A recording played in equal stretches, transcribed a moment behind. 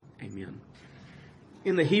Amen.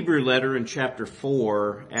 In the Hebrew letter in chapter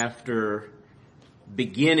 4, after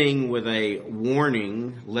beginning with a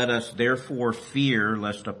warning, let us therefore fear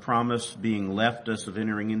lest a promise being left us of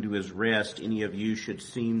entering into his rest, any of you should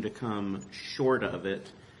seem to come short of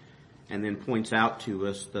it, and then points out to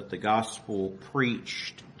us that the gospel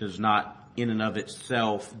preached does not in and of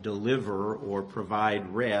itself deliver or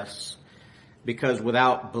provide rest, because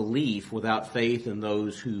without belief, without faith in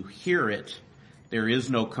those who hear it, there is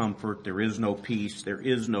no comfort, there is no peace, there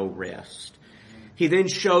is no rest. He then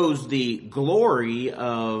shows the glory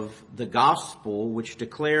of the gospel, which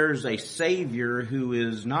declares a Savior who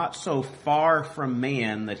is not so far from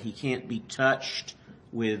man that he can't be touched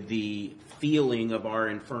with the feeling of our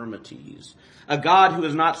infirmities. A God who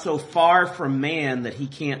is not so far from man that he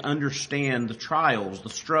can't understand the trials, the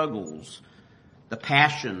struggles, the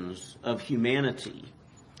passions of humanity.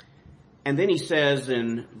 And then he says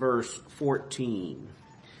in verse 14,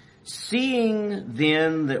 seeing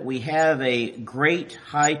then that we have a great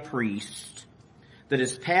high priest that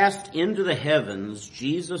is passed into the heavens,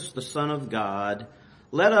 Jesus the Son of God,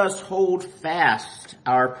 let us hold fast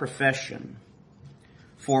our profession.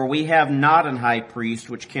 For we have not an high priest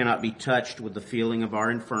which cannot be touched with the feeling of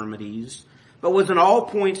our infirmities, but was in all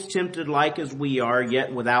points tempted like as we are,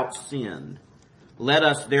 yet without sin. Let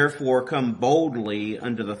us therefore come boldly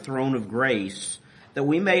unto the throne of grace, that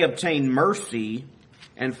we may obtain mercy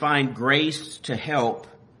and find grace to help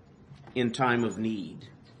in time of need.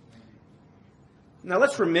 Now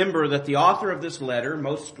let's remember that the author of this letter,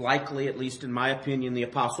 most likely, at least in my opinion, the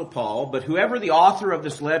Apostle Paul, but whoever the author of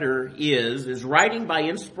this letter is writing by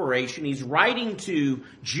inspiration. He's writing to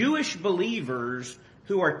Jewish believers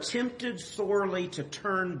who are tempted sorely to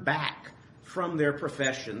turn back from their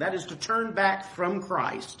profession. That is, to turn back from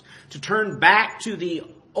Christ, to turn back to the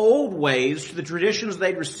old ways, to the traditions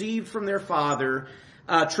they'd received from their father,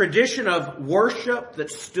 a tradition of worship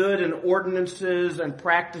that stood in ordinances and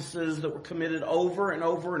practices that were committed over and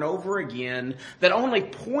over and over again, that only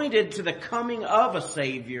pointed to the coming of a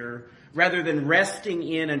Savior rather than resting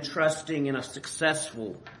in and trusting in a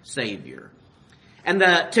successful Savior. And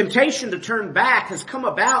the temptation to turn back has come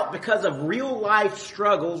about because of real life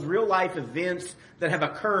struggles, real life events that have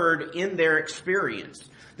occurred in their experience.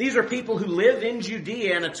 These are people who live in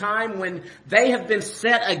Judea in a time when they have been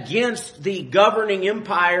set against the governing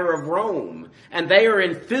empire of Rome, and they are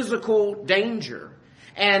in physical danger.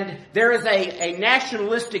 And there is a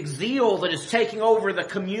nationalistic zeal that is taking over the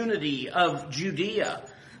community of Judea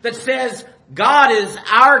that says God is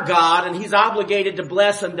our God and he's obligated to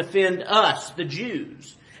bless and defend us, the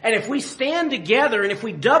Jews. And if we stand together and if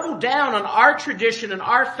we double down on our tradition and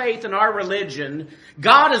our faith and our religion,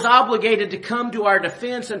 God is obligated to come to our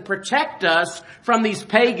defense and protect us from these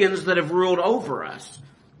pagans that have ruled over us.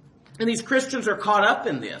 And these Christians are caught up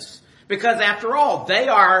in this because, after all, they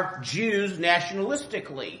are Jews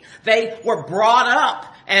nationalistically. They were brought up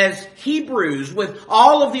as Hebrews with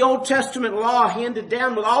all of the Old Testament law handed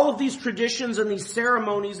down, with all of these traditions and these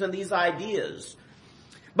ceremonies and these ideas.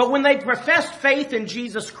 But when they professed faith in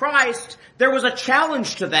Jesus Christ, there was a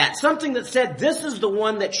challenge to that. Something that said, this is the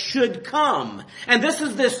one that should come. And this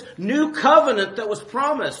is this new covenant that was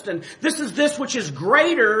promised. And this is this which is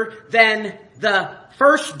greater than the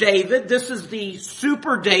first David. This is the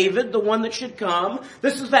super David, the one that should come.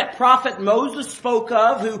 This is that prophet Moses spoke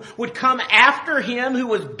of, who would come after him, who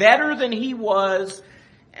was better than he was.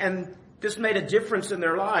 And this made a difference in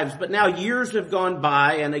their lives. But now years have gone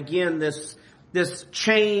by, and again, this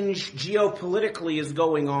change geopolitically is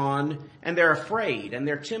going on, and they're afraid and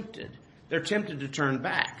they're tempted. They're tempted to turn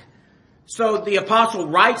back. So the apostle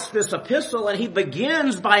writes this epistle, and he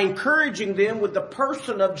begins by encouraging them with the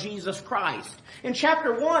person of Jesus Christ. In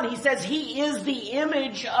chapter 1, he says he is the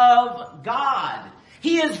image of God.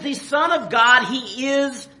 He is the Son of God. He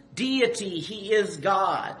is deity. He is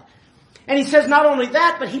God. And he says not only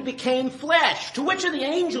that, but he became flesh. To which of the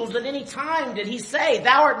angels at any time did he say,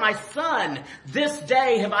 thou art my son, this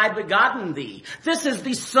day have I begotten thee? This is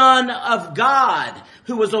the Son of God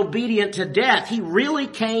who was obedient to death. He really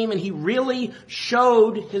came and he really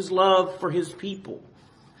showed his love for his people.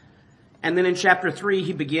 And then in chapter 3,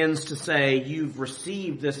 he begins to say, you've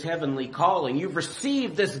received this heavenly calling. You've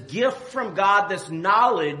received this gift from God, this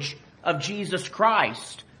knowledge of Jesus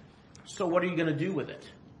Christ. So what are you going to do with it?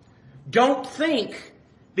 Don't think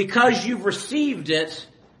because you've received it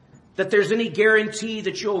that there's any guarantee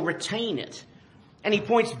that you'll retain it. And he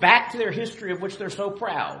points back to their history of which they're so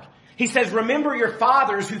proud. He says, remember your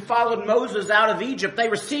fathers who followed Moses out of Egypt. They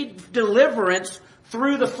received deliverance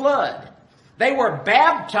through the flood. They were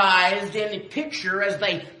baptized in a picture as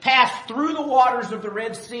they passed through the waters of the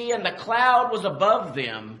Red Sea, and the cloud was above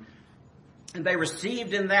them. And they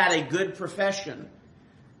received in that a good profession.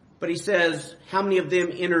 But he says, how many of them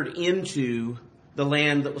entered into the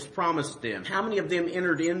land that was promised them? How many of them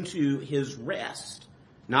entered into his rest?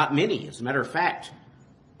 Not many. As a matter of fact,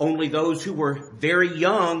 only those who were very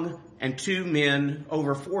young and 2 men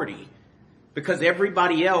over 40. Because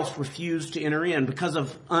everybody else refused to enter in because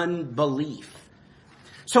of unbelief.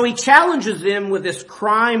 So he challenges them with this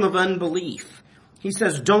crime of unbelief. He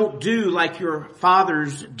says, don't do like your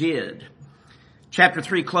fathers did. Chapter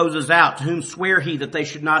 3 closes out, to whom swear he that they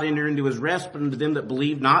should not enter into his rest, but unto them that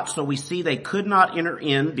believe not. So we see they could not enter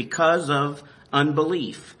in because of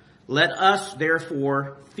unbelief. Let us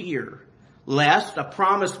therefore fear, lest a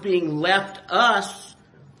promise being left us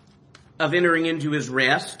of entering into his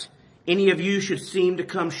rest, any of you should seem to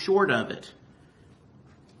come short of it.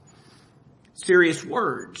 Serious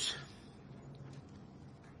words.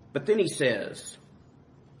 But then he says,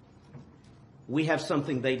 we have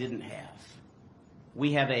something they didn't have.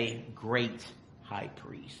 We have a great high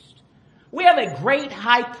priest. We have a great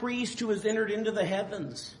high priest who has entered into the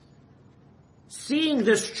heavens. Seeing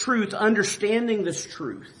this truth, understanding this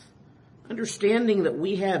truth, understanding that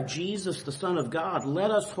we have Jesus, the Son of God,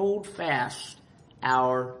 let us hold fast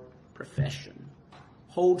our profession.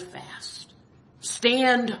 Hold fast.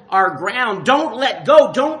 Stand our ground. Don't let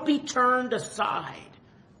go. Don't be turned aside.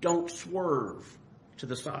 Don't swerve to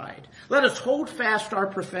the side. Let us hold fast our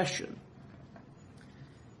profession.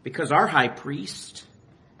 Because our high priest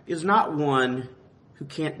is not one who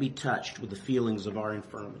can't be touched with the feelings of our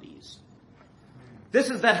infirmities. This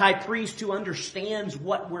is that high priest who understands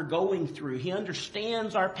what we're going through. He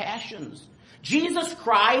understands our passions. Jesus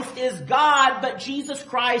Christ is God, but Jesus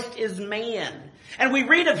Christ is man. And we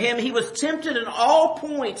read of him, he was tempted in all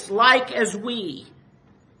points like as we,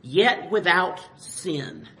 yet without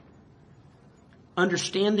sin.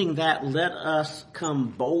 Understanding that, let us come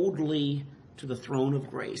boldly to the throne of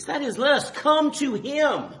grace. That is, let us come to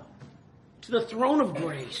him, to the throne of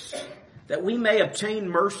grace, that we may obtain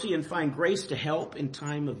mercy and find grace to help in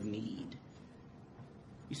time of need.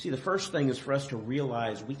 You see, the first thing is for us to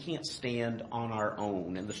realize we can't stand on our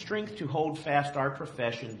own, and the strength to hold fast our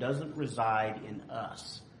profession doesn't reside in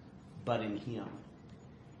us, but in him.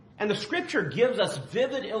 And the scripture gives us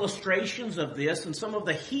vivid illustrations of this and some of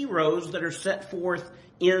the heroes that are set forth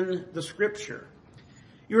in the scripture.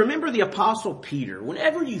 You remember the Apostle Peter.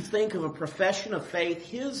 Whenever you think of a profession of faith,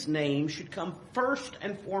 his name should come first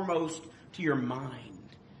and foremost to your mind,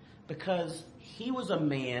 because he was a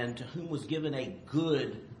man to whom was given a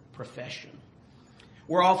good profession.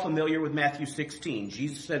 We're all familiar with Matthew 16.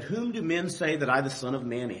 Jesus said, whom do men say that I, the Son of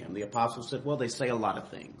Man, am? The apostle said, well, they say a lot of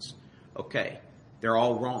things. Okay, they're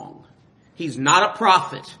all wrong. He's not a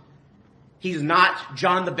prophet. He's not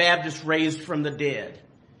John the Baptist raised from the dead.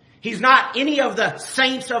 He's not any of the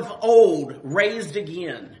saints of old raised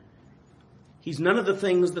again. He's none of the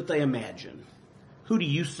things that they imagine. Who do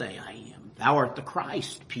you say I am? Thou art the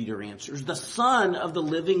Christ, Peter answers, the Son of the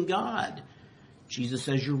living God. Jesus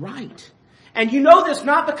says, you're right. And you know this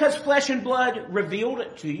not because flesh and blood revealed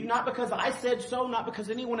it to you, not because I said so, not because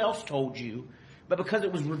anyone else told you, but because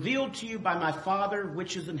it was revealed to you by my Father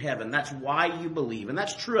which is in heaven. That's why you believe. And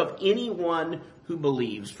that's true of anyone who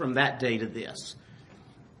believes from that day to this.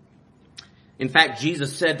 In fact,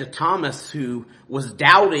 Jesus said to Thomas, who was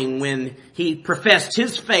doubting when he professed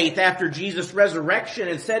his faith after Jesus' resurrection,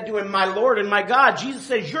 and said to him, my Lord and my God, Jesus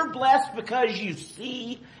says, you're blessed because you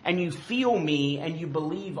see and you feel me and you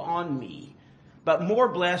believe on me. But more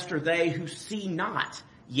blessed are they who see not,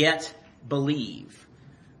 yet believe.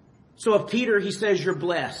 So of Peter, he says, you're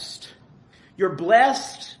blessed. You're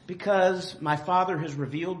blessed because my Father has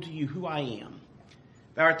revealed to you who I am.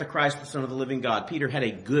 Thou art the Christ, the Son of the living God. Peter had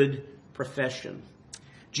a good profession.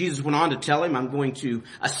 Jesus went on to tell him, I'm going to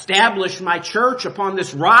establish my church upon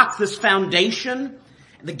this rock, this foundation.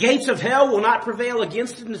 The gates of hell will not prevail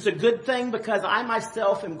against it, and it's a good thing because I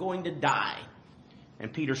myself am going to die.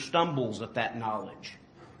 And Peter stumbles at that knowledge.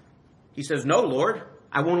 He says, no, Lord,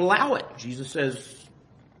 I won't allow it. Jesus says,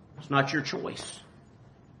 it's not your choice.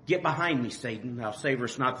 Get behind me, Satan. Thou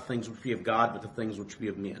savorest not the things which be of God, but the things which be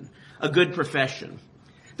of men. A good profession.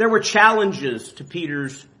 There were challenges to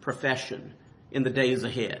Peter's profession in the days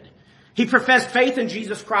ahead. He professed faith in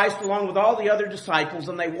Jesus Christ along with all the other disciples,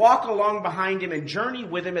 and they walk along behind him and journey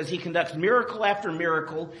with him as he conducts miracle after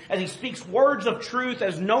miracle, as he speaks words of truth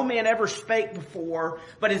as no man ever spake before,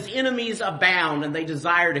 but his enemies abound and they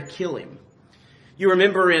desire to kill him. You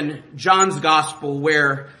remember in John's gospel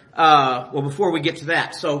where, before we get to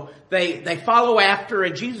that, so they follow after,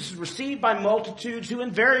 and Jesus is received by multitudes who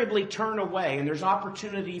invariably turn away, and there's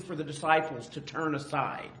opportunity for the disciples to turn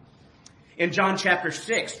aside. In John chapter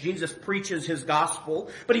 6, Jesus preaches his gospel,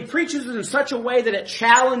 but he preaches it in such a way that it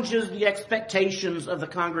challenges the expectations of the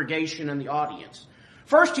congregation and the audience.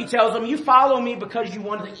 First, he tells them, you follow me because you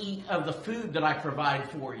want to eat of the food that I provide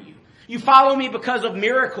for you. You follow me because of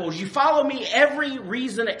miracles. You follow me every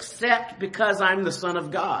reason except because I'm the Son of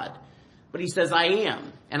God. But he says, I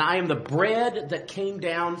am, and I am the bread that came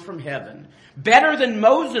down from heaven. Better than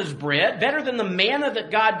Moses' bread, better than the manna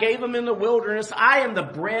that God gave him in the wilderness, I am the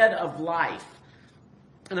bread of life.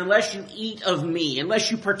 And unless you eat of me,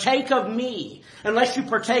 unless you partake of me, unless you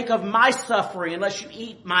partake of my suffering, unless you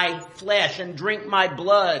eat my flesh and drink my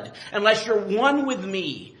blood, unless you're one with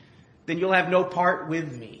me, then you'll have no part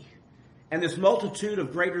with me. And this multitude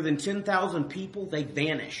of greater than 10,000 people, they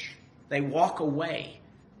vanish. They walk away.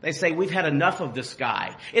 They say, we've had enough of this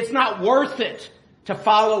guy. It's not worth it to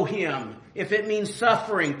follow him if it means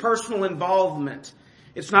suffering, personal involvement.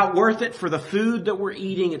 It's not worth it for the food that we're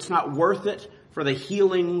eating. It's not worth it for the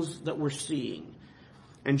healings that we're seeing.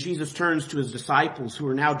 And Jesus turns to his disciples, who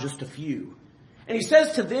are now just a few. And he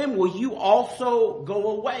says to them, will you also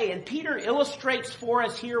go away? And Peter illustrates for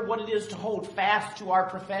us here what it is to hold fast to our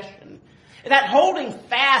profession. That holding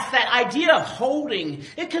fast, that idea of holding,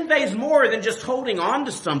 it conveys more than just holding on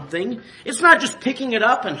to something. It's not just picking it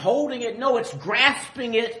up and holding it. No, it's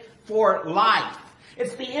grasping it for life.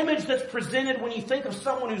 It's the image that's presented when you think of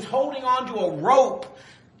someone who's holding on to a rope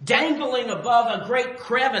dangling above a great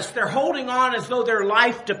crevice. They're holding on as though their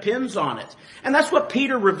life depends on it. And that's what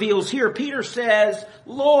Peter reveals here. Peter says,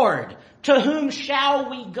 Lord, to whom shall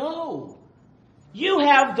we go? You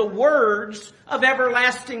have the words of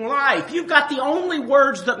everlasting life. You've got the only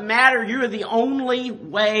words that matter. You're the only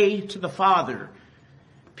way to the Father.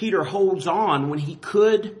 Peter holds on when he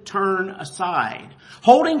could turn aside,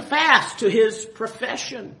 holding fast to his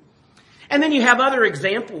profession. And then you have other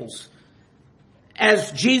examples.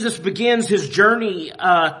 As Jesus begins his journey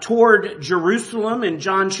toward Jerusalem in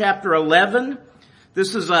John chapter 11,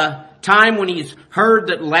 this is a time when he's heard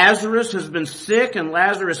that Lazarus has been sick and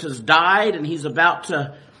Lazarus has died, and he's about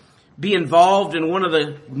to be involved in one of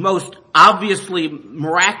the most obviously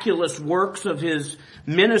miraculous works of his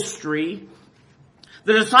ministry.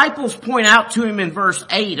 The disciples point out to him in verse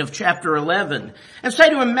 8 of chapter 11 and say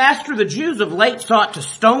to him, Master, the Jews of late sought to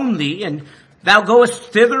stone thee, and thou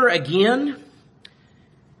goest thither again?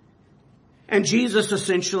 And Jesus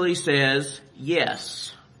essentially says,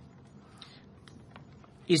 yes.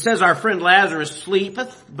 He says, our friend Lazarus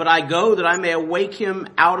sleepeth, but I go that I may awake him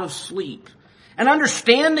out of sleep. And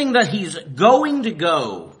understanding that he's going to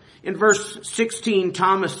go, in verse 16,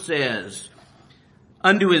 Thomas says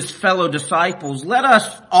unto his fellow disciples, let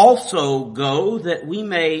us also go that we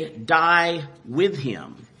may die with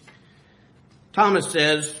him. Thomas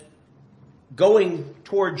says, going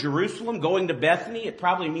toward Jerusalem, going to Bethany, it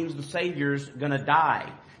probably means the Savior's going to die.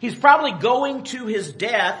 He's probably going to his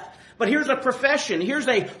death. But here's a profession. Here's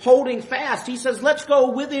a holding fast. He says, let's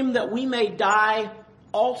go with him that we may die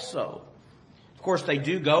also. Of course, they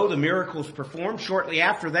do go. The miracle's performed. Shortly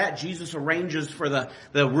after that, Jesus arranges for the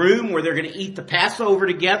room where they're going to eat the Passover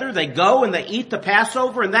together. They go and they eat the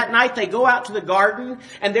Passover. And that night they go out to the garden.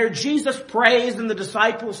 And there Jesus prays and the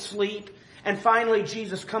disciples sleep. And finally,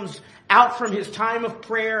 Jesus comes out from his time of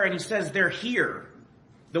prayer and he says, they're here.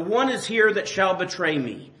 The one is here that shall betray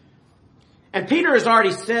me. And Peter has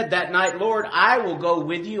already said that night, Lord, I will go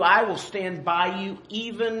with you. I will stand by you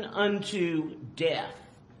even unto death.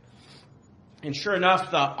 And sure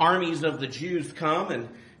enough, the armies of the Jews come and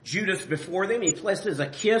Judas before them. He places a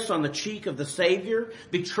kiss on the cheek of the Savior,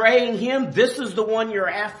 betraying him. This is the one you're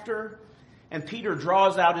after. And Peter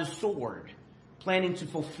draws out his sword, planning to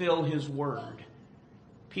fulfill his word.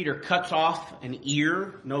 Peter cuts off an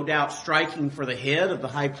ear, no doubt striking for the head of the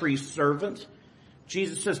high priest's servant.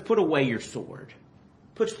 Jesus says, put away your sword.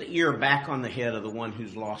 Puts the ear back on the head of the one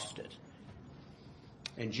who's lost it.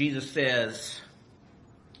 And Jesus says,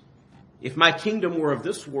 if my kingdom were of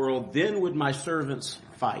this world, then would my servants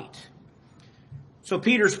fight. So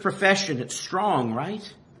Peter's profession, it's strong,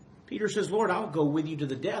 right? Peter says, Lord, I'll go with you to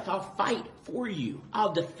the death. I'll fight for you.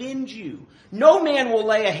 I'll defend you. No man will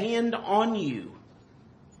lay a hand on you.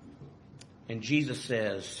 And Jesus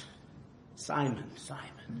says, Simon,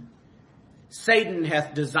 Simon, Satan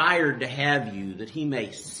hath desired to have you that he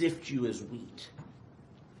may sift you as wheat.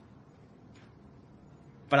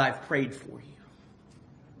 But I've prayed for you.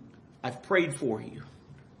 I've prayed for you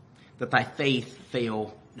that thy faith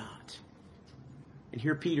fail not. And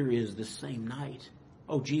here Peter is this same night.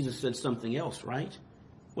 Oh, Jesus said something else, right?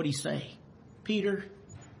 What'd he say? Peter,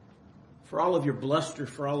 for all of your bluster,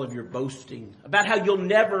 for all of your boasting about how you'll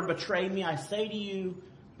never betray me, I say to you,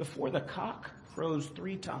 before the cock crows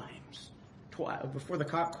 3 times, before the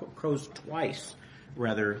cock crows twice,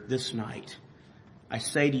 rather, this night, I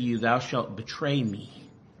say to you, thou shalt betray me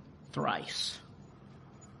thrice.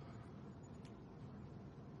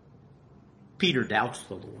 Peter doubts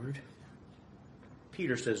the Lord.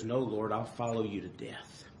 Peter says, no, Lord, I'll follow you to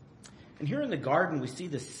death. And here in the garden, we see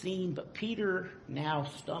this scene, but Peter now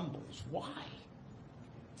stumbles. Why?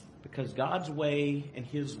 Because God's way and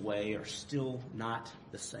his way are still not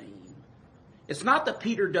the same. It's not that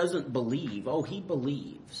Peter doesn't believe. Oh, he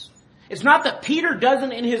believes. It's not that Peter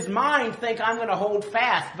doesn't in his mind think I'm going to hold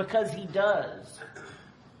fast, because he does.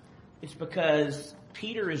 It's because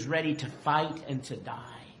Peter is ready to fight and to die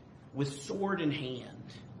with sword in hand.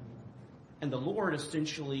 And the Lord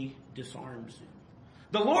essentially disarms him.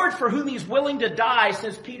 The Lord, for whom he's willing to die,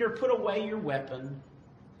 says, Peter, put away your weapon.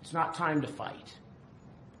 It's not time to fight.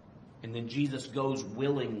 And then Jesus goes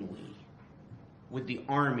willingly with the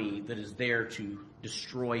army that is there to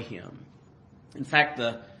destroy him. In fact,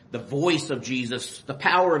 the voice of Jesus, the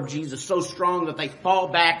power of Jesus, so strong that they fall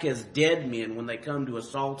back as dead men when they come to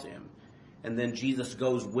assault him. And then Jesus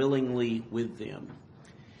goes willingly with them.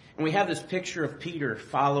 And we have this picture of Peter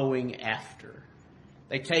following after.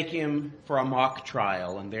 They take him for a mock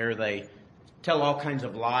trial, and there they tell all kinds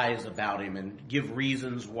of lies about him and give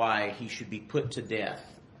reasons why he should be put to death.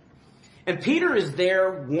 And Peter is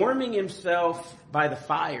there warming himself by the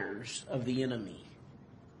fires of the enemy,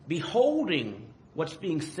 beholding what's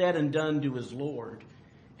being said and done to his Lord.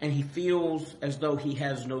 And he feels as though he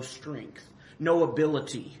has no strength, no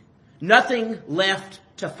ability, nothing left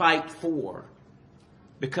to fight for,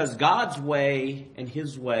 because God's way and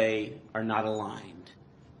his way are not aligned.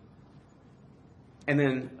 And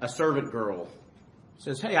then a servant girl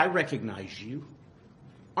says, hey, I recognize you.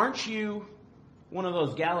 Aren't you one of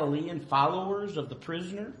those Galilean followers of the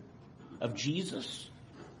prisoner, of Jesus?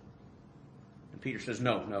 And Peter says,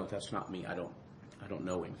 no, that's not me. I don't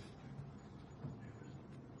know him.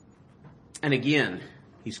 And again,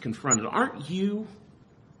 he's confronted. Aren't you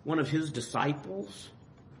one of his disciples?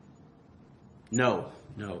 No,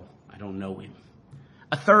 I don't know him.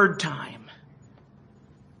 A third time.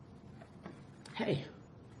 Hey,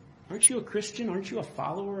 aren't you a Christian? Aren't you a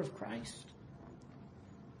follower of Christ?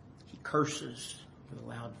 He curses with a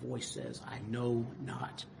loud voice, says, I know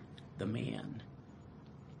not the man.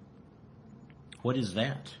 What is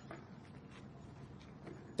that?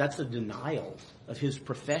 That's a denial of his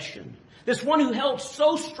profession. This one who held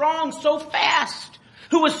so strong, so fast,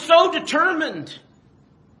 who was so determined.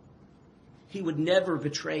 He would never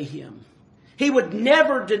betray him. He would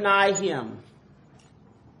never deny him.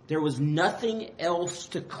 There was nothing else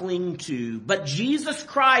to cling to but Jesus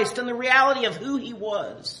Christ and the reality of who he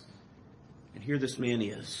was. And here this man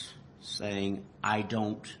is saying, I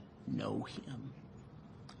don't know him.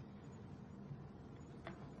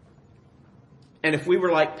 And if we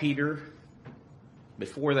were like Peter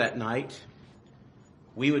before that night,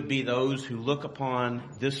 we would be those who look upon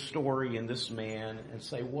this story and this man and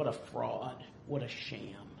say, what a fraud, what a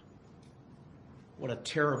sham, what a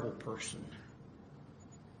terrible person.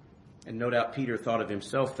 And no doubt Peter thought of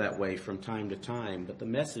himself that way from time to time, but the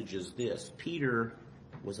message is this: Peter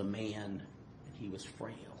was a man and he was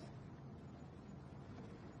frail.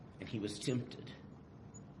 And he was tempted.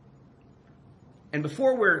 And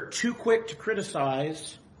before we're too quick to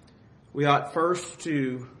criticize, we ought first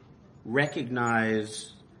to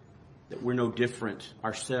recognize that we're no different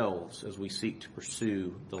ourselves as we seek to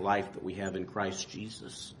pursue the life that we have in Christ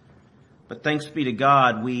Jesus. But thanks be to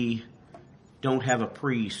God, we don't have a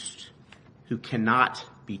priest who cannot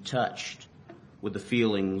be touched with the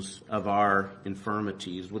feelings of our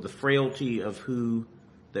infirmities, with the frailty of who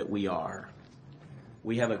that we are.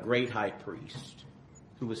 We have a great high priest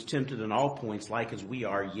who was tempted in all points like as we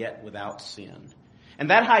are, yet without sin. And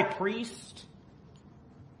that high priest,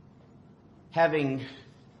 having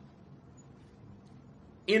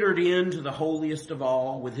entered into the holiest of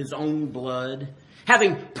all with his own blood,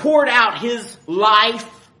 having poured out his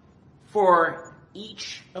life for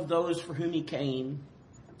each of those for whom he came,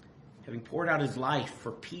 having poured out his life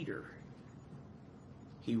for Peter,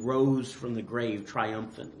 he rose from the grave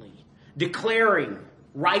triumphantly, declaring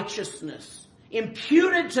righteousness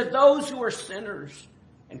imputed to those who are sinners,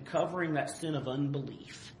 and covering that sin of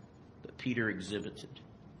unbelief that Peter exhibited.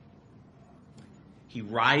 He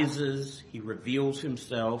rises, he reveals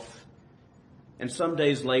himself, and some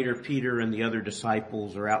days later, Peter and the other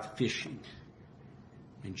disciples are out fishing.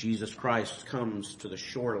 And Jesus Christ comes to the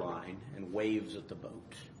shoreline and waves at the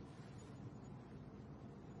boat.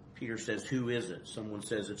 Peter says, who is it? Someone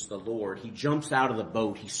says it's the Lord. He jumps out of the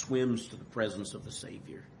boat. He swims to the presence of the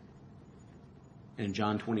Savior. And in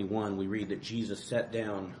John 21, we read that Jesus sat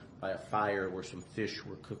down by a fire where some fish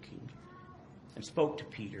were cooking, and spoke to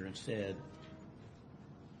Peter and said,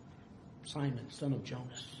 Simon, son of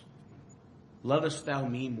Jonas, lovest thou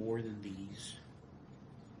me more than these?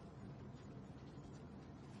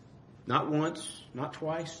 Not once, not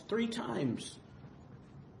twice, 3 times.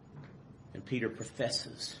 And Peter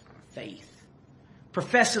professes faith,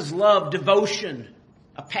 professes love, devotion,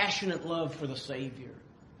 a passionate love for the Savior.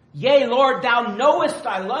 Yea, Lord, thou knowest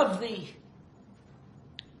I love thee.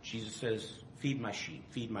 Jesus says, feed my sheep,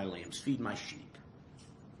 feed my lambs, feed my sheep.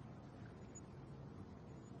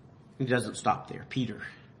 He doesn't stop there. Peter,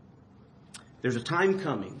 there's a time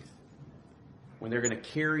coming when they're going to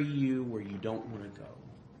carry you where you don't want to go.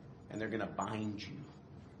 And they're going to bind you.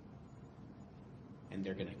 And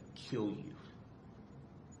they're going to kill you.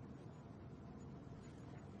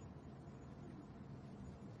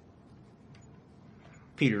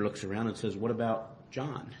 Peter looks around and says, what about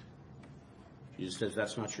John? Jesus says,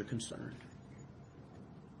 that's not your concern.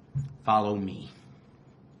 Follow me.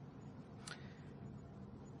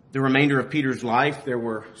 The remainder of Peter's life, there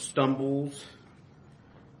were stumbles.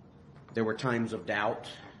 There were times of doubt.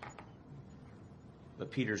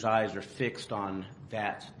 But Peter's eyes are fixed on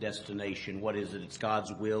that destination. What is it? It's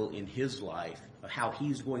God's will in his life, of how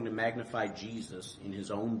he's going to magnify Jesus in his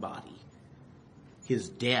own body. His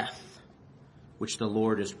death, which the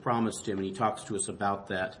Lord has promised him, and he talks to us about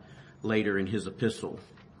that later in his epistle.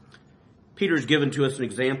 Peter's given to us an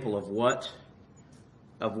example of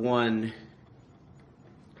one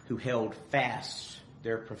who held fast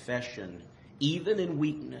their profession, even in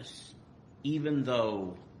weakness, even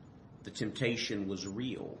though the temptation was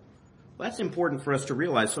real. Well, that's important for us to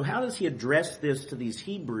realize. So how does he address this to these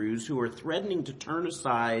Hebrews who are threatening to turn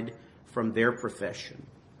aside from their profession?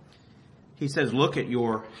 He says, look at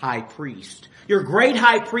your high priest, your great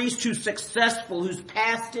high priest who's successful, who's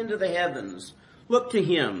passed into the heavens. Look to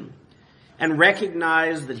him and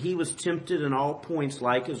recognize that he was tempted in all points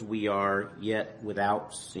like as we are, yet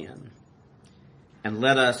without sin. And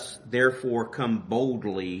let us therefore come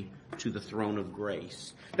boldly to the throne of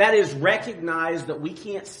grace. That is, recognize that we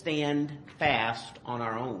can't stand fast on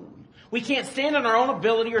our own. We can't stand on our own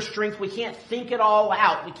ability or strength. We can't think it all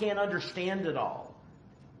out. We can't understand it all.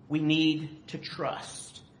 We need to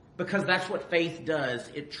trust, because that's what faith does.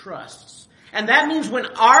 It trusts. And that means when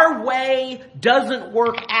our way doesn't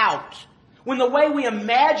work out, when the way we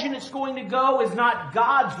imagine it's going to go is not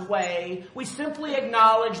God's way, we simply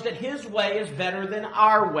acknowledge that his way is better than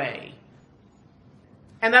our way.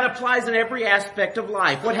 And that applies in every aspect of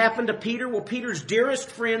life. What happened to Peter? Well, Peter's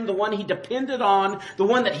dearest friend, the one he depended on, the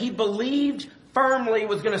one that he believed firmly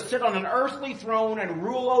was going to sit on an earthly throne and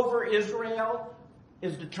rule over Israel,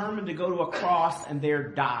 is determined to go to a cross and there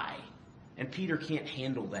die. And Peter can't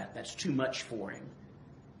handle that. That's too much for him.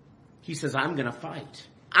 He says, I'm going to fight.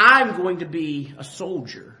 I'm going to be a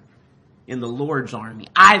soldier in the Lord's army.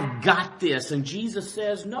 I've got this. And Jesus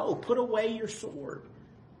says, no, put away your sword.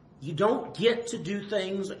 You don't get to do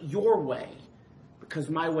things your way, because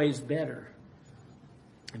my way's better.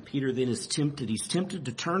 And Peter then is tempted. He's tempted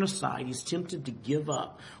to turn aside. He's tempted to give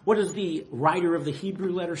up. What does the writer of the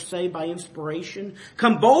Hebrew letter say by inspiration?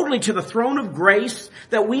 Come boldly to the throne of grace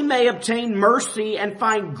that we may obtain mercy and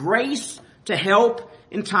find grace to help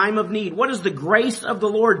in time of need. What does the grace of the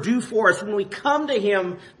Lord do for us when we come to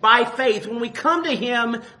him by faith? When we come to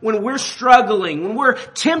him when we're struggling, when we're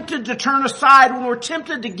tempted to turn aside, when we're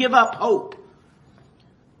tempted to give up hope,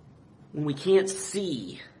 when we can't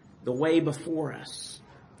see the way before us.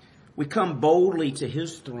 We come boldly to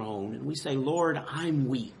his throne and we say, Lord, I'm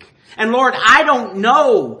weak. And Lord, I don't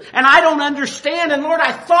know. And I don't understand. And Lord,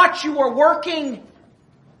 I thought you were working,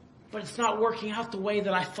 but it's not working out the way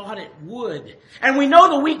that I thought it would. And we know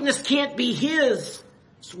the weakness can't be his.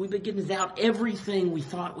 So we begin to doubt everything we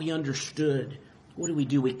thought we understood. What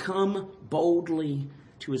do? We come boldly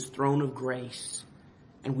to his throne of grace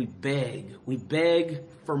and we beg. We beg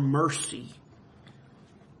for mercy.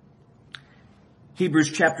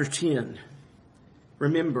 Hebrews chapter 10.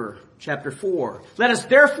 Remember, chapter 4. Let us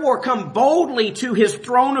therefore come boldly to his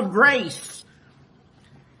throne of grace.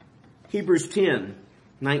 Hebrews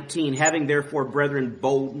 10:19. Having therefore, brethren,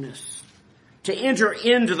 boldness to enter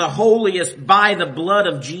into the holiest by the blood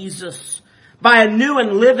of Jesus, by a new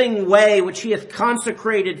and living way which he hath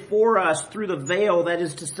consecrated for us through the veil, that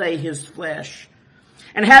is to say, his flesh.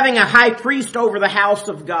 And having a high priest over the house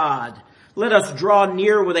of God, let us draw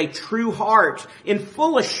near with a true heart, in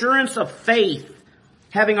full assurance of faith,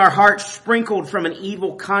 having our hearts sprinkled from an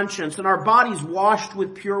evil conscience and our bodies washed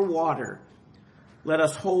with pure water. Let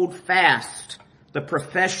us hold fast the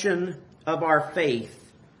profession of our faith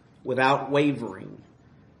without wavering,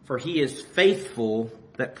 for he is faithful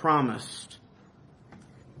that promised.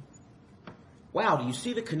 Wow, do you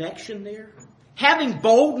see the connection there? Having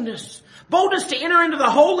boldness. Boldness to enter into the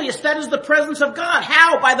holiest, that is the presence of God.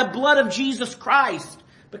 How? By the blood of Jesus Christ.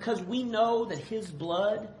 Because we know that His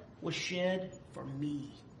blood was shed for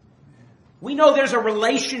me. We know there's a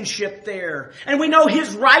relationship there. And we know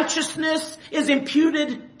His righteousness is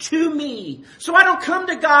imputed to me. So I don't come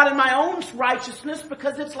to God in my own righteousness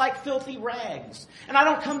because it's like filthy rags. And I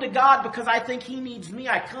don't come to God because I think He needs me.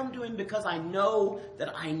 I come to Him because I know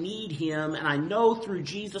that I need Him. And I know through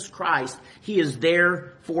Jesus Christ He is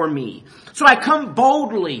there for me. So I come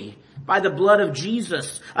boldly by the blood of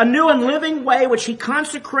Jesus. A new and living way which He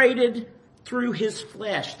consecrated through His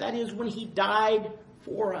flesh. That is when He died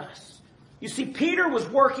for us. You see, Peter was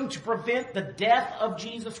working to prevent the death of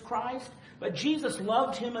Jesus Christ, but Jesus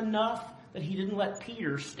loved him enough that He didn't let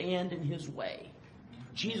Peter stand in His way.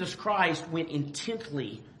 Jesus Christ went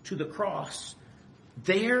intently to the cross,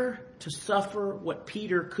 there to suffer what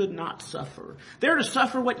Peter could not suffer, there to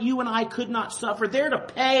suffer what you and I could not suffer, there to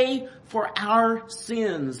pay for our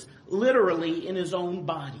sins, literally in His own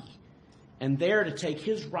body, and there to take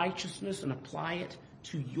His righteousness and apply it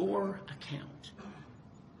to your account,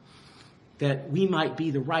 that we might be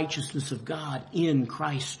the righteousness of God in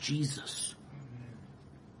Christ Jesus.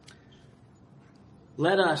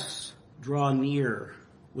 Let us draw near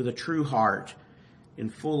with a true heart in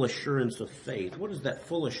full assurance of faith. What is that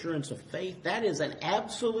full assurance of faith? That is an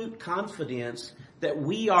absolute confidence that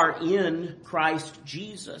we are in Christ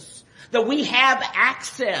Jesus, that we have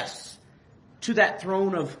access to that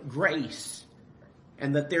throne of grace,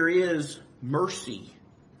 and that there is mercy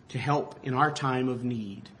to help in our time of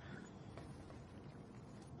need.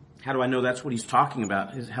 How do I know that's what he's talking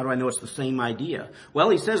about? How do I know it's the same idea?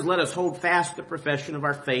 Well, he says, let us hold fast the profession of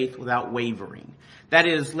our faith without wavering. That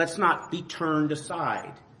is, let's not be turned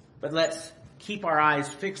aside, but let's keep our eyes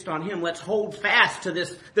fixed on Him. Let's hold fast to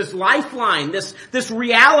this lifeline, this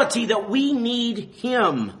reality that we need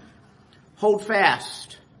Him. Hold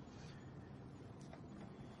fast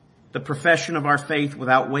the profession of our faith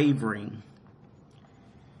without wavering.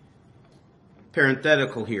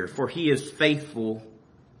 Parenthetical here, for He is faithful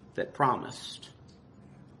that promised.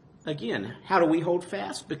 Again, how do we hold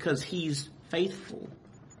fast? Because He's faithful.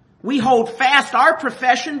 We hold fast our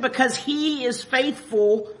profession because He is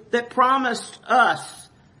faithful that promised us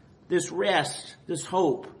this rest, this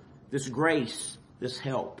hope, this grace, this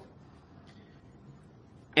help.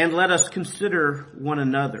 And let us consider one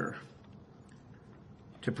another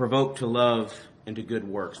to provoke to love and to good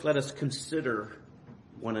works. Let us consider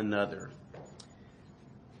one another.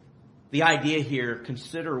 The idea here,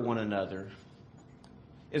 consider one another,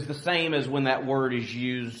 is the same as when that word is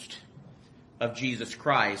used of Jesus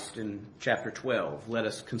Christ in chapter 12. Let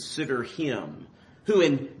us consider Him who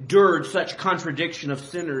endured such contradiction of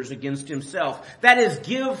sinners against Himself. That is,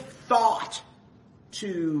 give thought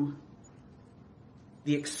to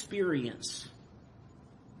the experience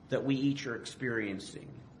that we each are experiencing,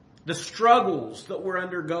 the struggles that we're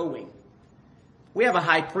undergoing. We have a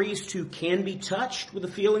high priest who can be touched with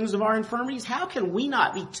the feelings of our infirmities. How can we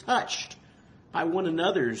not be touched by one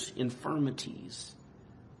another's infirmities?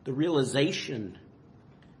 The realization,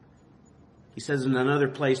 he says in another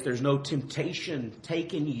place, there's no temptation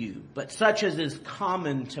taken you, but such as is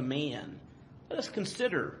common to man. Let us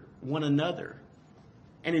consider one another.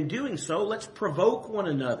 And in doing so, let's provoke one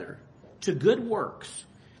another to good works.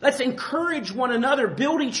 Let's encourage one another,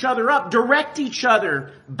 build each other up, direct each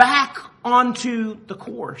other back onto the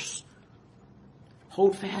course.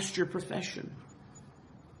 Hold fast your profession.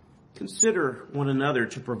 Consider one another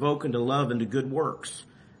to provoke unto love and to good works,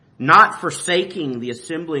 not forsaking the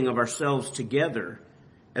assembling of ourselves together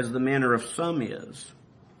as the manner of some is.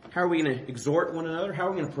 How are we going to exhort one another? How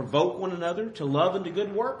are we going to provoke one another to love and to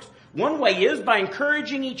good works? One way is by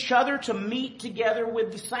encouraging each other to meet together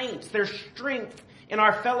with the saints. There's strength in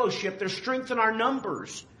our fellowship. There's strength in our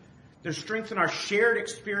numbers. There's strength in our shared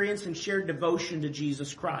experience and shared devotion to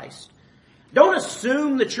Jesus Christ. Don't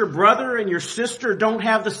assume that your brother and your sister don't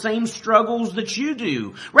have the same struggles that you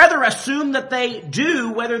do. Rather, assume that they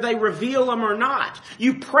do, whether they reveal them or not.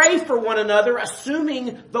 You pray for one another,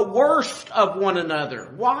 assuming the worst of one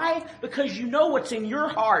another. Why? Because you know what's in your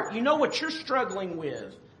heart. You know what you're struggling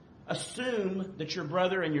with. Assume that your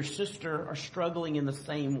brother and your sister are struggling in the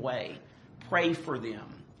same way. Pray for them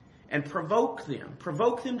and provoke them.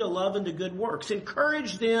 Provoke them to love and to good works.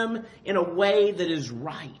 Encourage them in a way that is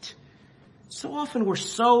right. So often we're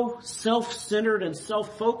so self-centered and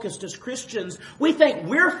self-focused as Christians. We think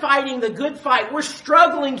we're fighting the good fight. We're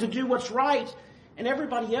struggling to do what's right. And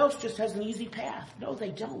everybody else just has an easy path. No, they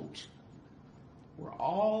don't. We're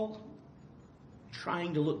all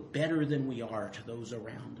trying to look better than we are to those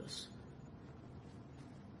around us.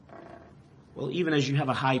 Well, even as you have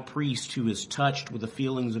a high priest who is touched with the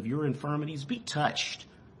feelings of your infirmities, be touched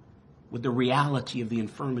with the reality of the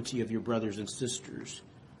infirmity of your brothers and sisters.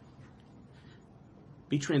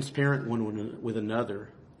 Be transparent one with another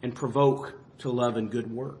and provoke to love and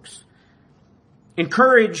good works.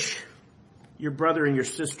 Encourage your brother and your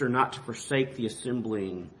sister not to forsake the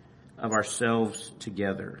assembling of ourselves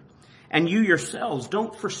together. And you yourselves,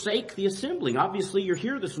 don't forsake the assembling. Obviously, you're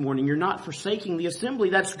here this morning. You're not forsaking the assembly.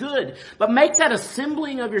 That's good. But make that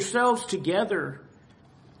assembling of yourselves together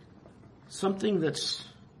something that's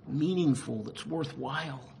meaningful, that's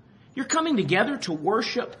worthwhile. You're coming together to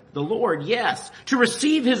worship the Lord, yes. To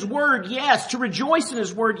receive His word, yes. To rejoice in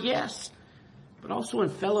His word, yes. But also in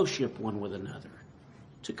fellowship one with another.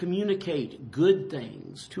 To communicate good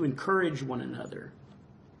things. To encourage one another.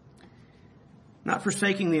 Not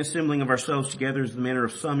forsaking the assembling of ourselves together as the manner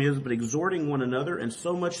of some is, but exhorting one another, and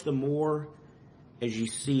so much the more as you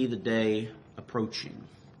see the day approaching.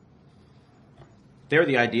 There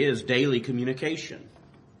the idea is daily communication.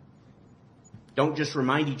 Don't just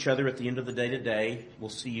remind each other at the end of the day today, we'll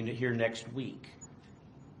see you here next week.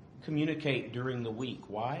 Communicate during the week.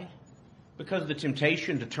 Why? Because the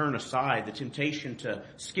temptation to turn aside, the temptation to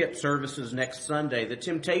skip services next Sunday, the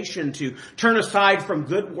temptation to turn aside from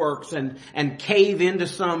good works and cave into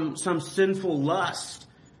some sinful lust,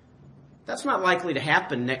 that's not likely to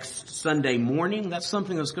happen next Sunday morning. That's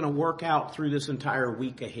something that's going to work out through this entire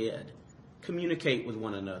week ahead. Communicate with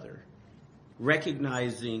one another,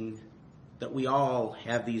 recognizing that we all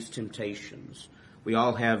have these temptations. We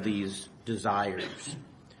all have these desires.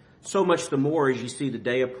 So much the more as you see the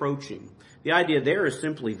day approaching. The idea there is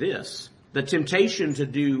simply this. The temptation to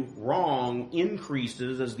do wrong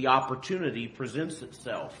increases as the opportunity presents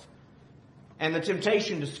itself. And the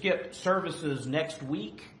temptation to skip services next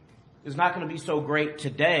week is not going to be so great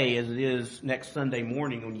today as it is next Sunday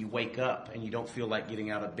morning when you wake up and you don't feel like getting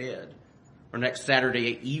out of bed. Or next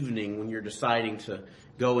Saturday evening when you're deciding to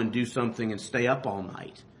go and do something and stay up all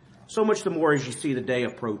night. So much the more as you see the day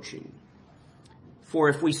approaching. For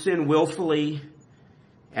if we sin willfully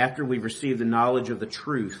after we've received the knowledge of the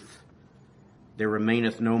truth, there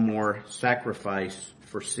remaineth no more sacrifice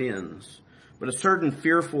for sins, but a certain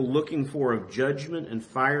fearful looking for of judgment and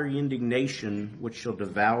fiery indignation which shall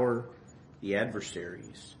devour the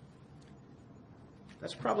adversaries.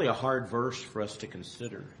 That's probably a hard verse for us to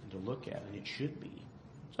consider and to look at, and it should be.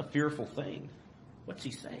 It's a fearful thing. What's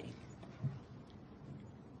he saying?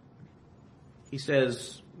 He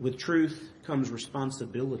says, with truth comes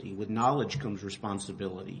responsibility. With knowledge comes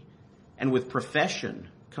responsibility. And with profession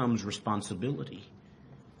comes responsibility.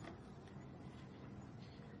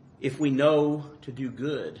 If we know to do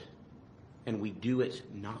good and we do it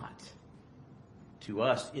not, to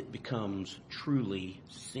us it becomes truly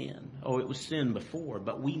sin. Oh, it was sin before,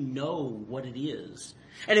 but we know what it is.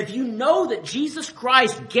 And if you know that Jesus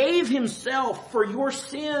Christ gave Himself for your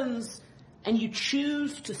sins and you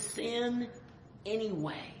choose to sin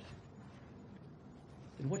anyway,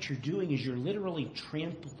 then what you're doing is you're literally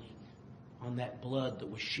trampling on that blood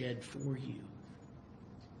that was shed for you.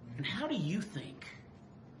 And how do you think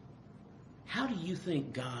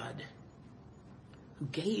God, who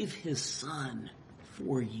gave His Son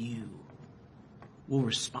for you, will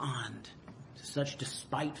respond to such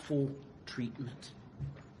despiteful treatment?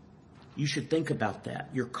 You should think about that.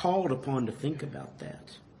 You're called upon to think about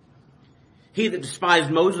that. He that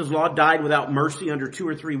despised Moses' law died without mercy under 2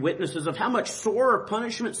 or 3 witnesses. Of how much sorer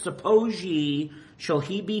punishment suppose ye shall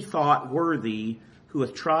he be thought worthy who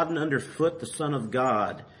hath trodden under foot the Son of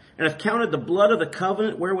God, and hath counted the blood of the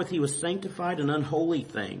covenant wherewith he was sanctified an unholy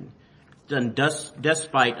thing, done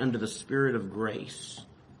despite unto the Spirit of grace.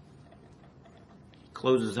 He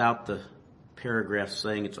closes out the paragraph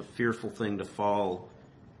saying it's a fearful thing to fall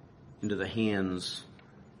into the hands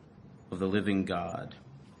of the living God.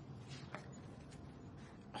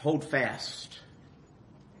 Hold fast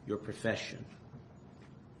your profession.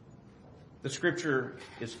 The scripture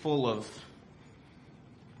is full of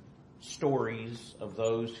stories of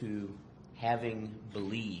those who, having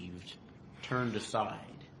believed, turned aside.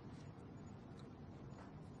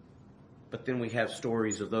 But then we have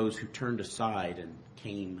stories of those who turned aside and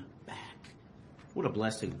came back. What a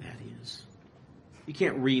blessing that is. You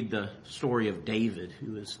can't read the story of David,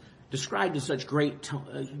 who is described in such great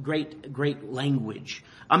language.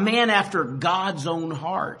 A man after God's own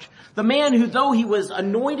heart. The man who, though he was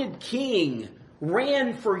anointed king,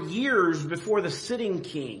 ran for years before the sitting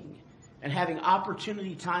king. and having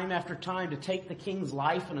opportunity time after time to take the king's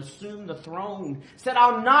life and assume the throne, said,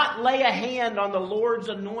 I'll not lay a hand on the Lord's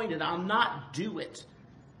anointed. I'll not do it.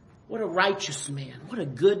 What a righteous man. What a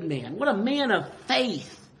good man. What a man of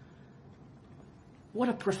faith. What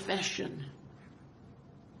a profession.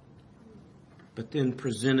 But then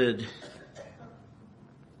presented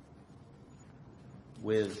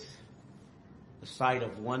with the sight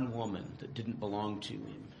of one woman that didn't belong to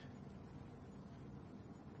him,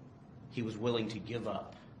 he was willing to give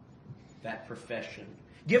up that profession,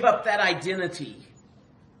 give up that identity,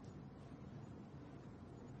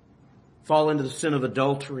 fall into the sin of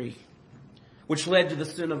adultery, which led to the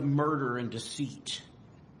sin of murder and deceit,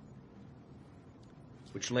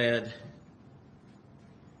 which led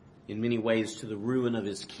in many ways to the ruin of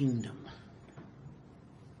his kingdom.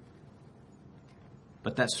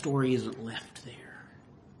 But that story isn't left there.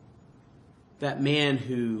 That man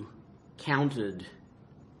who counted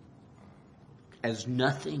as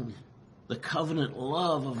nothing the covenant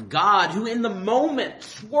love of God, who in the moment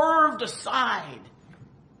swerved aside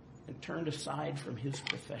and turned aside from his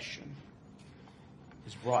profession,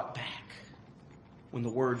 is brought back when the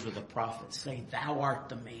words of the prophet say, Thou art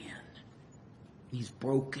the man. He's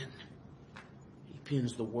broken. He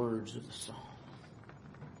pens the words of the song,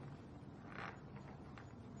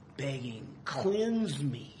 begging, cleanse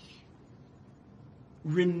me,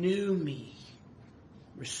 renew me,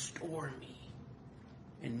 restore me,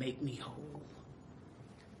 and make me whole.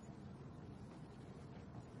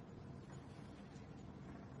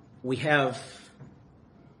 We have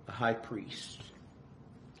a high priest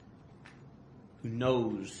who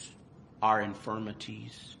knows our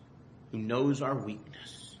infirmities, who knows our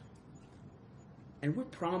weakness. And we're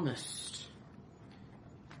promised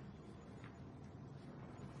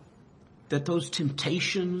that those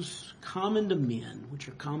temptations common to men, which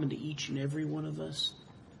are common to each and every one of us,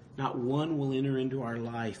 not one will enter into our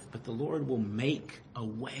life, but the Lord will make a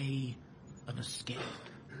way of escape.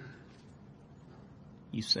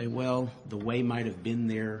 You say, well, the way might have been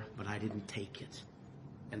there, but I didn't take it.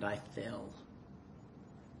 And I fell.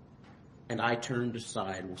 And I turned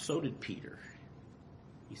aside. Well, so did Peter.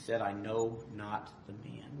 He said, I know not the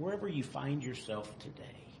man. Wherever you find yourself today,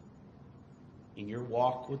 in your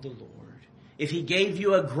walk with the Lord, if he gave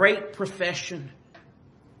you a great profession,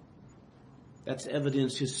 that's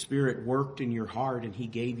evidence his Spirit worked in your heart and he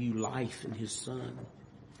gave you life in his Son.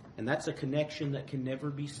 And that's a connection that can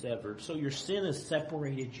never be severed. So your sin has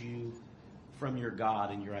separated you from your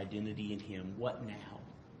God and your identity in him. What now?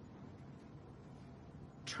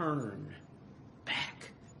 Turn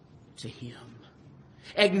back to him.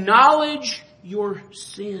 Acknowledge your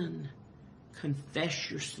sin.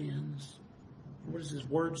 Confess your sins. What does his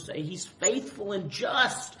word say? He's faithful and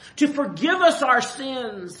just to forgive us our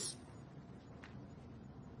sins.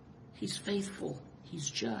 He's faithful. He's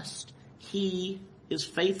just. He is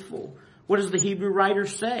faithful. What does the Hebrew writer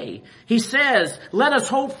say? He says, let us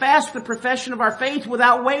hold fast the profession of our faith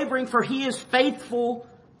without wavering, for he is faithful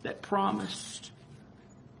that promised.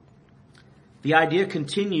 The idea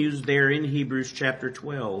continues there in Hebrews chapter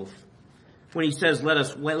 12. When he says, let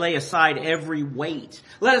us lay aside every weight.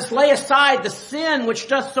 Let us lay aside the sin which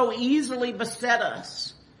doth so easily beset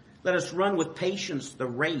us. Let us run with patience the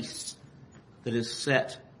race that is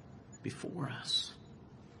set before us.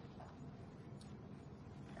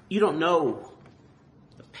 You don't know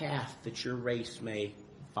the path that your race may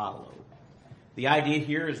follow. The idea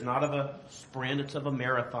here is not of a sprint, it's of a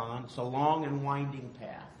marathon. It's a long and winding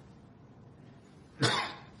path.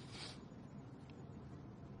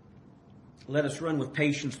 Let us run with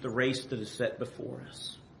patience the race that is set before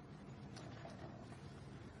us.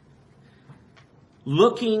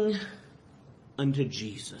 Looking unto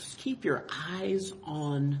Jesus. Keep your eyes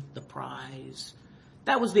on the prize.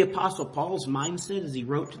 That was the Apostle Paul's mindset as he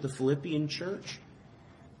wrote to the Philippian church.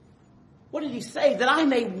 What did he say? That I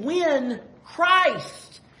may win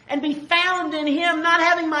Christ and be found in him, not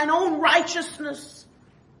having mine own righteousness.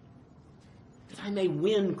 That I may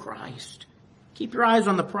win Christ. Keep your eyes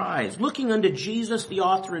on the prize. Looking unto Jesus, the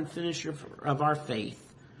author and finisher of our faith,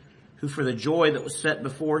 who for the joy that was set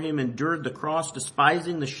before him endured the cross,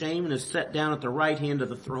 despising the shame, and is set down at the right hand of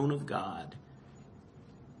the throne of God.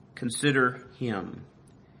 Consider him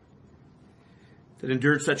that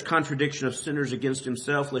endured such contradiction of sinners against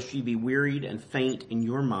himself, lest ye be wearied and faint in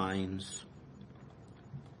your minds.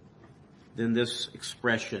 Then this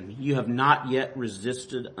expression, you have not yet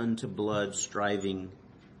resisted unto blood, striving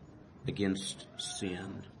against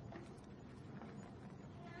sin.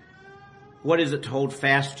 What is it to hold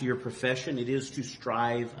fast to your profession? It is to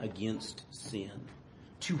strive against sin.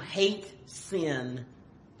 To hate sin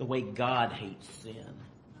the way God hates sin.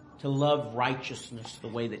 to love righteousness the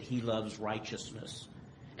way that he loves righteousness,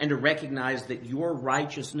 and to recognize that your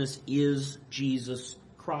righteousness is Jesus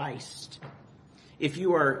Christ. If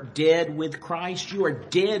you are dead with Christ, you are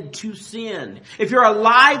dead to sin. If you're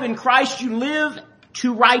alive in Christ, you live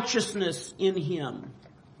to righteousness in him.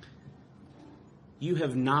 You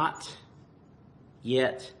have not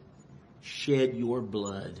yet shed your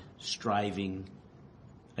blood striving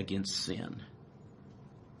against sin.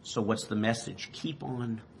 So what's the message? Keep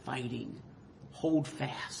on fighting. Hold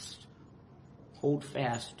fast. Hold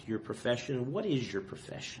fast to your profession. What is your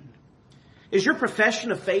profession? Is your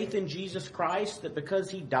profession of faith in Jesus Christ that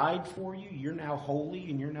because he died for you, you're now holy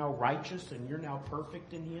and you're now righteous and you're now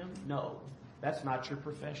perfect in him? No, that's not your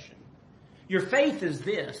profession. Your faith is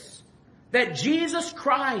this, that Jesus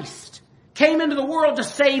Christ came into the world to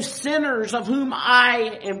save sinners, of whom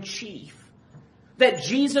I am chief. That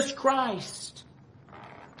Jesus Christ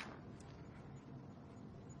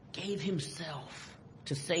gave himself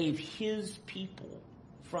to save his people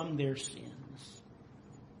from their sins.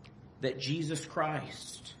 That Jesus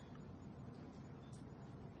Christ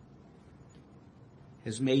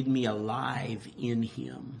has made me alive in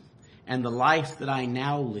him. And the life that I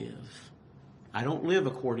now live, I don't live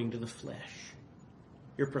according to the flesh.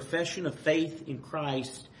 Your profession of faith in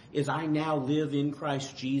Christ is I now live in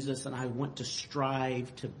Christ Jesus, and I want to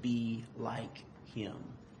strive to be like him.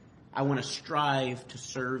 I want to strive to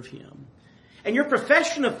serve him. And your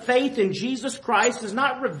profession of faith in Jesus Christ is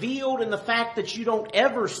not revealed in the fact that you don't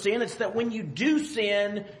ever sin. It's that when you do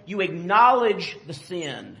sin, you acknowledge the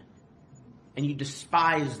sin and you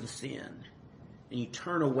despise the sin and you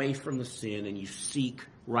turn away from the sin and you seek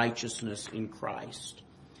righteousness in Christ.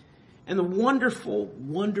 And the wonderful,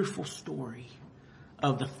 wonderful story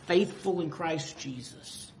of the faithful in Christ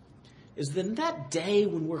Jesus is that in that day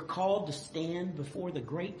when we're called to stand before the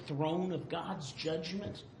great throne of God's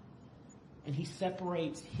judgment, and he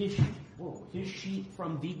separates his sheep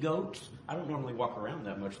from the goats. I don't normally walk around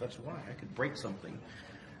that much. That's why. I could break something.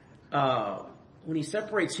 When he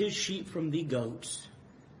separates his sheep from the goats,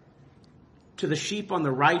 to the sheep on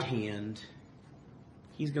the right hand,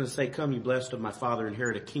 he's going to say, "Come, you blessed of my Father,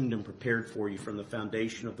 inherit a kingdom prepared for you from the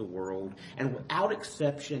foundation of the world." And without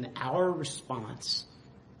exception, our response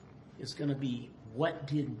is going to be, what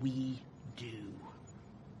did we do?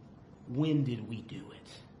 When did we do it?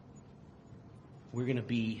 We're going to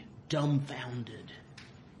be dumbfounded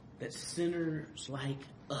that sinners like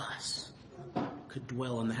us could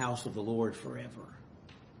dwell in the house of the Lord forever.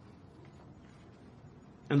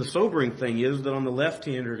 And the sobering thing is that on the left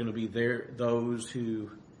hand are going to be there those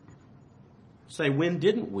who say, when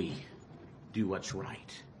didn't we do what's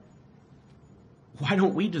right? Why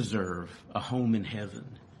don't we deserve a home in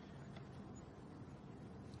heaven?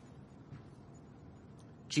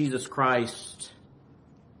 Jesus Christ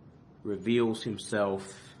reveals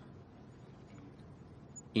himself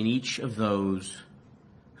in each of those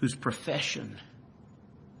whose profession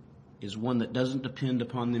is one that doesn't depend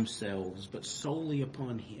upon themselves, but solely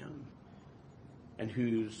upon him, and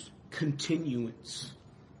whose continuance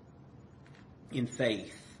in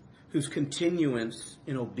faith, whose continuance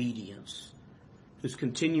in obedience, whose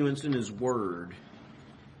continuance in his word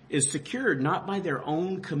is secured not by their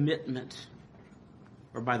own commitment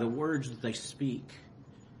or by the words that they speak,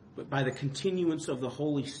 but by the continuance of the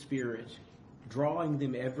Holy Spirit, drawing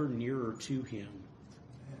them ever nearer to him.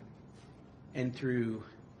 And through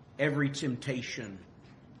every temptation,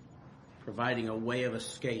 providing a way of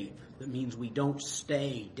escape that means we don't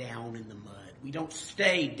stay down in the mud. We don't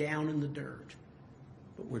stay down in the dirt,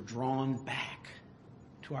 but we're drawn back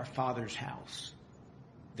to our Father's house,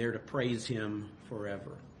 there to praise him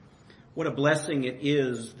forever. What a blessing it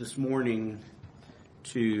is this morning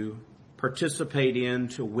to participate in,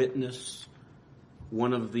 to witness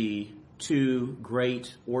one of the two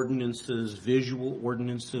great ordinances, visual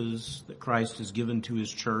ordinances that Christ has given to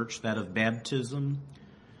his church, that of baptism,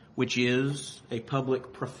 which is a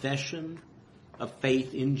public profession of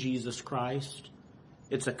faith in Jesus Christ.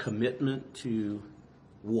 It's a commitment to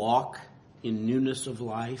walk in newness of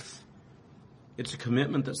life. It's a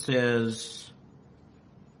commitment that says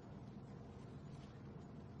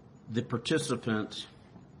the participant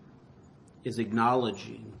is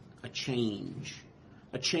acknowledging a change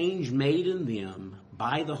made in them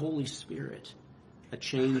by the Holy Spirit, a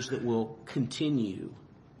change that will continue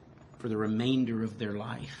for the remainder of their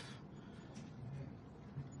life.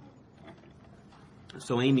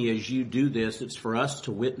 So, Amy, as you do this, it's for us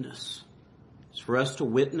to witness. It's for us to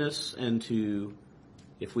witness and to,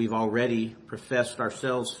 if we've already professed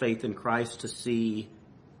ourselves faith in Christ, to see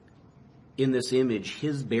in this image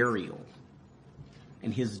his burial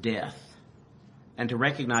and his death and to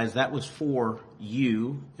recognize that was for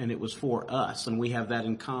you and it was for us, and we have that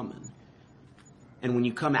in common. And when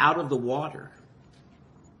you come out of the water,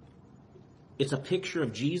 it's a picture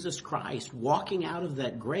of Jesus Christ walking out of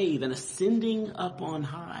that grave and ascending up on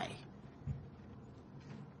high.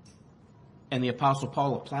 And the Apostle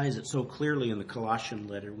Paul applies it so clearly in the Colossian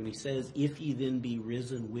letter when he says, if ye then be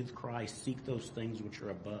risen with Christ, seek those things which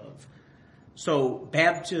are above. So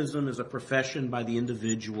baptism is a profession by the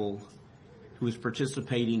individual who is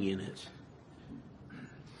participating in it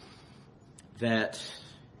that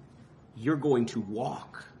you're going to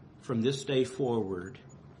walk from this day forward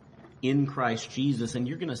in Christ Jesus, and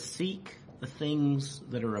you're going to seek the things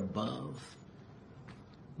that are above.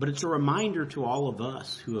 But it's a reminder to all of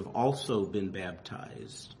us who have also been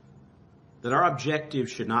baptized that our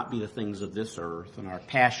objective should not be the things of this earth, and our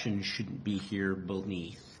passions shouldn't be here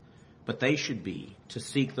beneath, but they should be to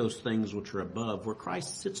seek those things which are above, where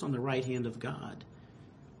Christ sits on the right hand of God.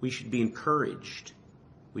 We should be encouraged.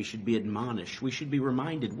 We should be admonished. We should be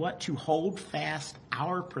reminded what? To hold fast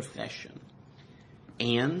our profession.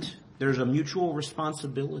 And there's a mutual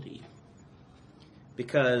responsibility,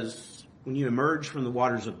 because when you emerge from the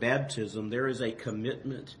waters of baptism, there is a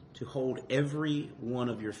commitment to hold every one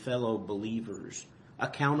of your fellow believers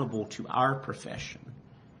accountable to our profession,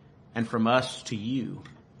 and from us to you,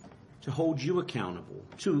 to hold you accountable,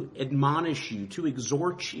 to admonish you, to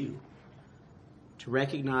exhort you, to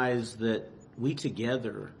recognize that we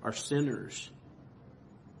together are sinners.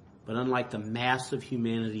 But unlike the mass of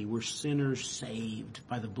humanity, we're sinners saved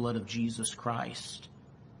by the blood of Jesus Christ.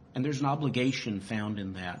 And there's an obligation found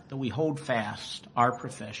in that we hold fast our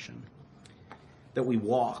profession, that we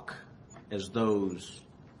walk as those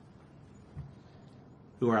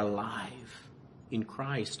who are alive in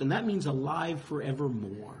Christ. And that means alive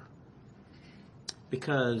forevermore,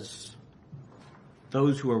 because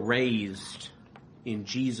those who are raised in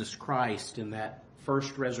Jesus Christ in that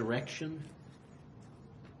first resurrection,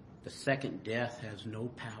 the second death has no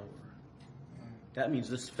power. That means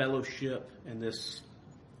this fellowship and this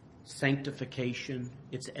sanctification,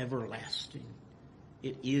 it's everlasting.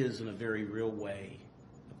 It is, in a very real way,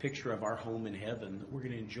 a picture of our home in heaven that we're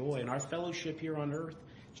going to enjoy. And our fellowship here on earth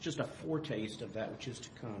is just a foretaste of that which is to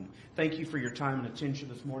come. Thank you for your time and attention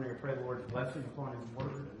this morning. I pray the Lord's blessing upon His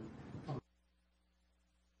word.